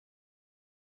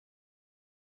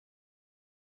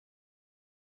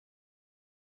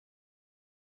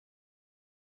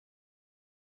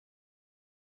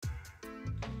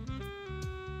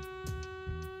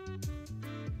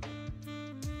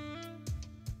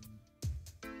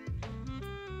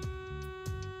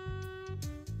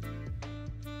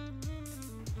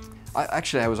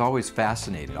Actually, I was always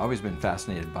fascinated, always been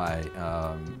fascinated by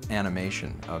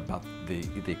animation, about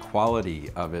the quality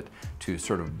of it to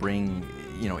sort of bring,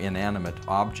 you know, inanimate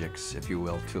objects, if you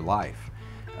will, to life.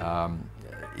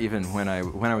 Even when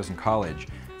I was in college,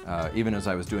 even as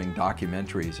I was doing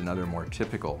documentaries and other more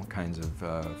typical kinds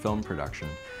of film production,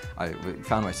 I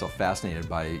found myself fascinated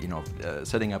by, you know,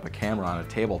 setting up a camera on a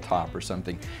tabletop or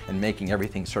something and making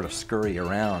everything sort of scurry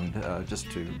around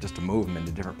just to move them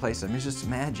into different places. I mean, it was just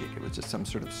magic. It was just some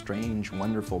sort of strange,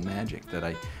 wonderful magic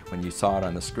that when you saw it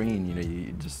on the screen, you know,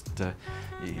 you just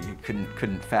you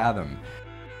couldn't fathom.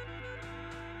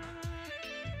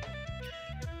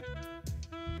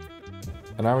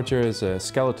 An armature is a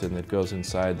skeleton that goes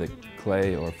inside the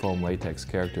clay or foam latex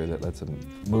character that lets them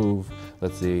move,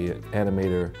 lets the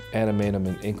animator animate them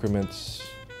in increments,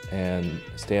 and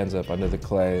stands up under the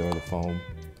clay or the foam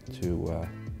to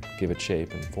give it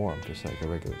shape and form, just like a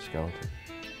regular skeleton.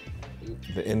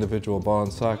 The individual ball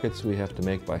and sockets we have to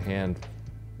make by hand,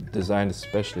 designed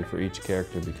especially for each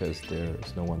character because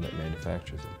there's no one that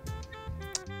manufactures them.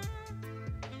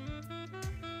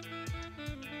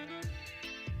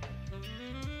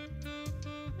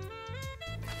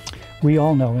 We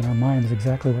all know in our minds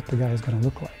exactly what the guy is going to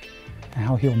look like and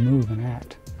how he'll move and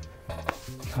act.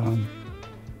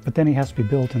 But then he has to be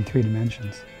built in 3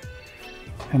 dimensions.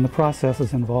 And the process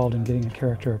is involved in getting a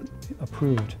character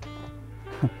approved.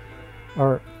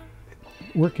 Our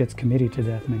work gets committed to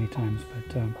death many times,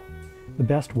 but the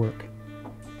best work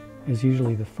is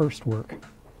usually the first work.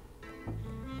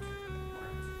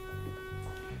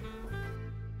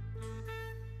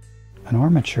 An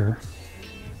armature,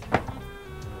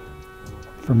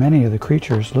 for many of the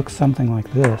creatures, looks something like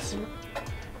this.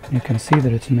 You can see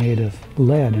that it's made of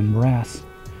lead and brass,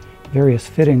 various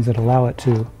fittings that allow it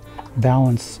to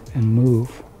balance and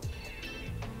move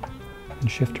and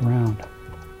shift around.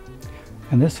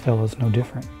 And this fellow is no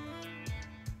different.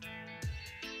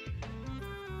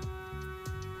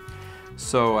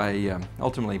 So I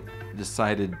ultimately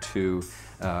decided to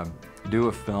do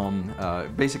a film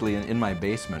basically in my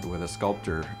basement with a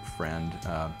sculptor friend,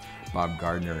 Bob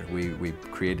Gardner. We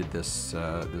created this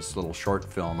little short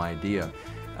film idea,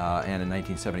 and in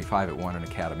 1975 it won an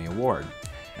Academy Award.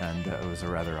 And it was a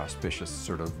rather auspicious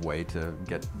sort of way to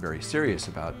get very serious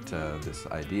about this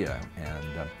idea.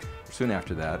 And soon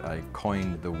after that I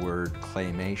coined the word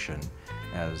claymation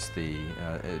as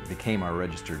it became our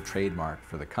registered trademark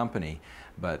for the company,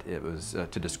 but it was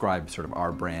to describe sort of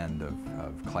our brand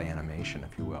of clay animation,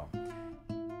 if you will.